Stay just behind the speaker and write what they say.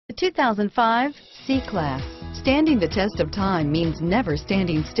The 2005 C-Class. Standing the test of time means never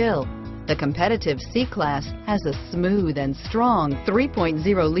standing still. The competitive C-Class has a smooth and strong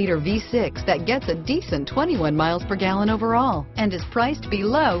 3.0-liter V6 that gets a decent 21 miles per gallon overall and is priced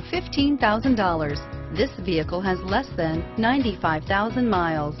below $15,000. This vehicle has less than 95,000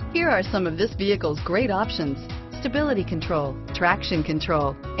 miles. Here are some of this vehicle's great options: stability control, traction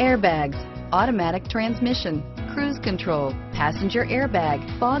control, airbags, automatic transmission, cruise control, passenger airbag,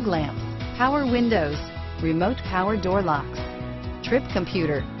 fog lamps, power windows, remote power door locks, trip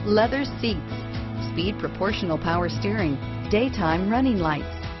computer, leather seats, speed proportional power steering, daytime running lights,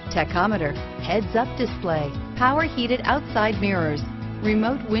 tachometer, heads-up display, power heated outside mirrors,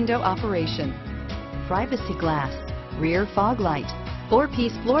 remote window operation, privacy glass, rear fog light,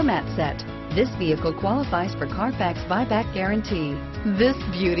 4-piece floor mat set. This vehicle qualifies for Carfax buyback guarantee. This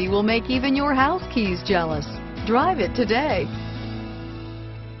beauty will make even your house keys jealous. Drive it today.